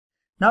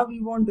Now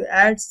we want to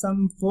add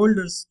some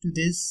folders to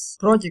this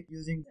project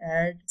using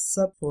add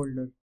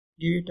subfolder.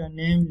 Give it a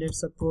name,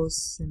 let's suppose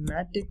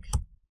schematic.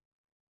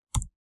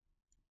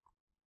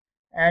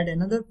 Add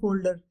another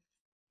folder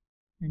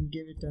and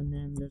give it a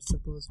name, let's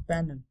suppose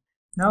panel.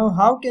 Now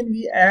how can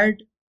we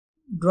add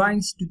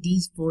drawings to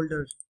these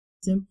folders?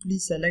 Simply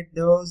select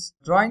those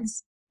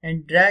drawings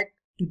and drag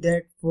to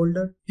that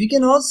folder. We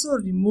can also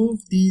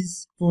remove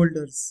these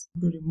folders.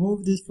 To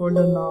remove this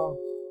folder now,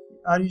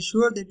 are you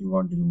sure that you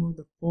want to remove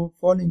the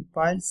following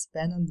files?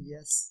 Panel,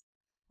 yes.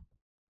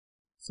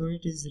 So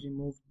it is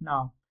removed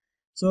now.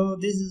 So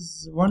this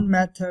is one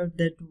method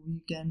that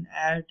we can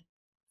add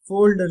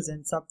folders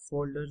and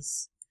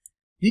subfolders.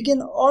 We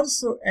can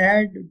also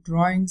add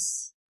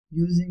drawings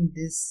using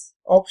this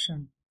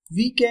option.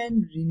 We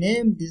can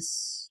rename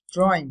this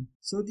drawing.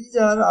 So these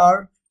are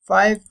our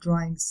 5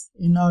 drawings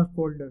in our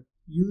folder.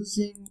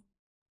 Using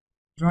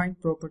drawing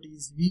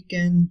properties, we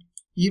can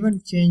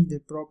even change the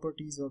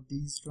properties of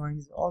these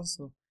drawings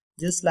also,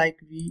 just like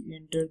we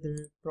enter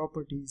the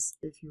properties.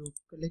 If you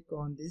click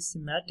on this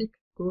schematic,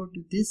 go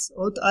to this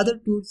or the other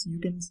tools, you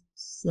can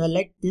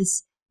select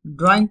this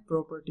drawing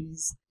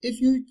properties. If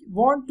you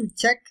want to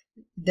check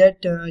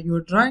that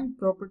your drawing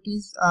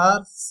properties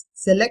are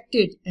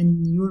selected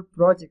in your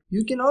project,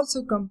 you can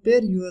also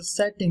compare your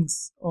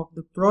settings of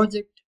the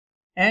project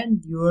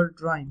and your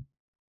drawing.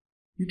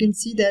 You can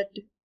see that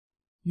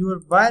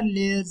your wire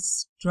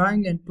layers,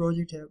 drawing and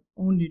project have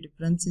only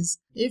differences.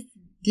 If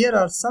there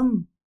are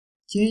some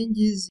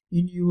changes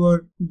in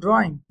your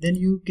drawing, then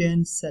you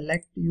can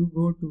select, you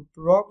go to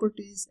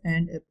properties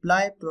and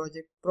apply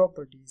project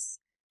properties.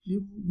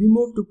 We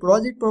move to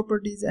project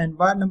properties and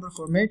wire number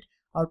format.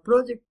 Our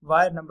project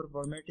wire number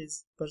format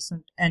is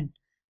 %n.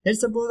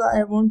 Let's suppose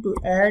I want to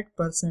add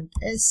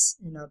 %s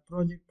in our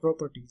project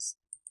properties.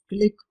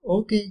 Click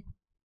OK.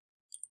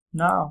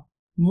 Now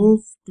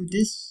move to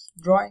this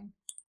drawing.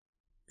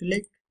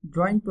 Click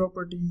drawing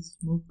properties,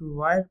 move to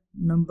wire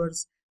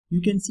numbers.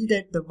 You can see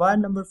that the wire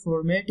number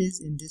format is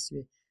in this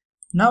way.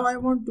 Now I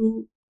want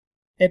to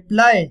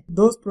apply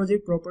those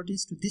project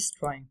properties to this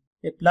drawing.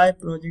 Apply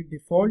project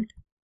default.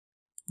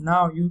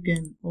 Now you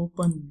can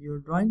open your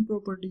drawing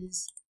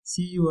properties,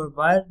 see your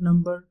wire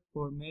number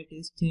format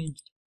is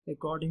changed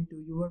according to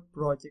your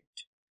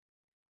project.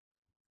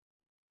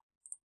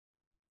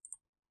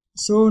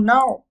 So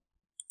now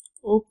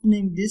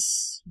opening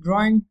this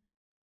drawing,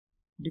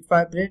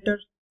 defibrator,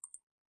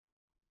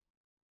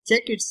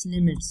 check its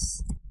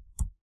limits.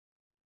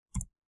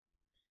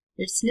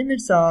 Its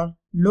limits are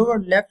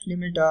lower left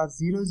limit are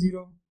 0,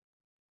 0,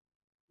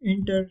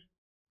 enter,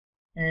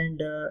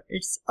 and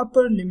its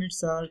upper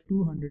limits are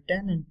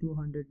 210 and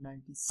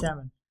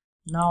 297.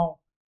 Now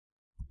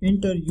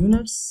enter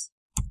units,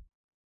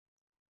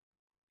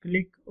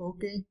 click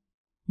OK.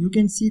 You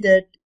can see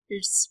that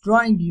its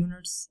drawing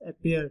units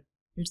appear.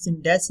 It's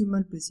in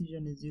decimal,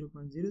 precision is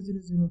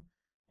 0.000,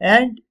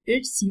 and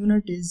its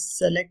unit is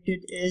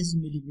selected as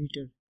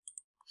millimeter.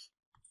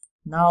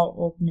 Now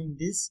opening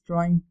this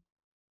drawing,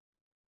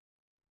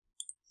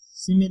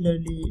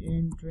 similarly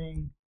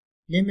entering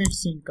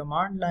limits in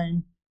command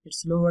line.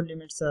 Its lower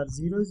limits are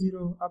 0,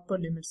 0, upper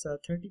limits are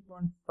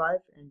 30.5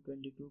 and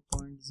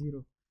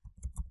 22.0.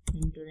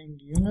 Entering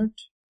unit,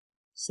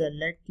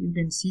 select, you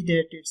can see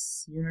that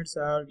its units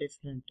are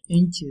different,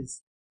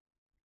 inches.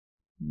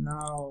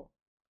 Now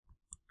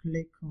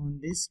click on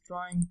this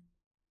drawing,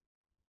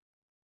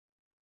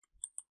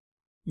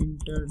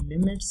 enter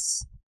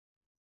limits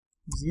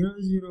 0,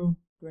 0,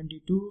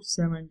 22,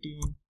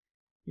 17.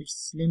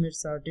 Its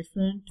limits are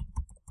different.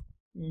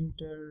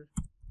 Enter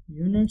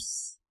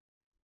units.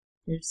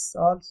 It's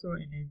also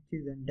in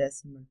inches and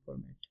decimal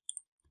format.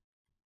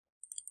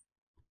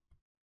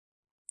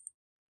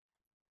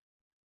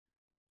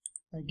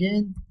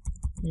 Again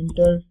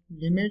enter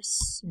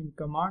limits in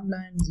command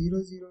line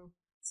 0, 0,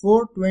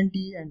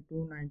 420 and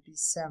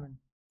 297.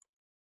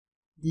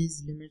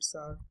 These limits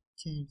are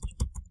changed.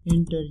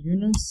 Enter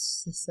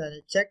units,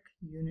 check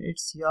unit,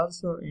 it's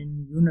also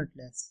in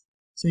unitless,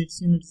 so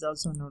its unit is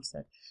also not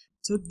set.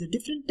 So the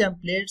different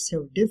templates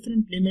have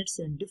different limits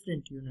and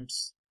different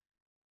units.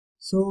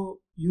 So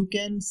you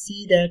can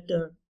see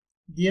that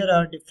there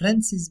are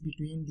differences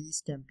between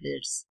these templates.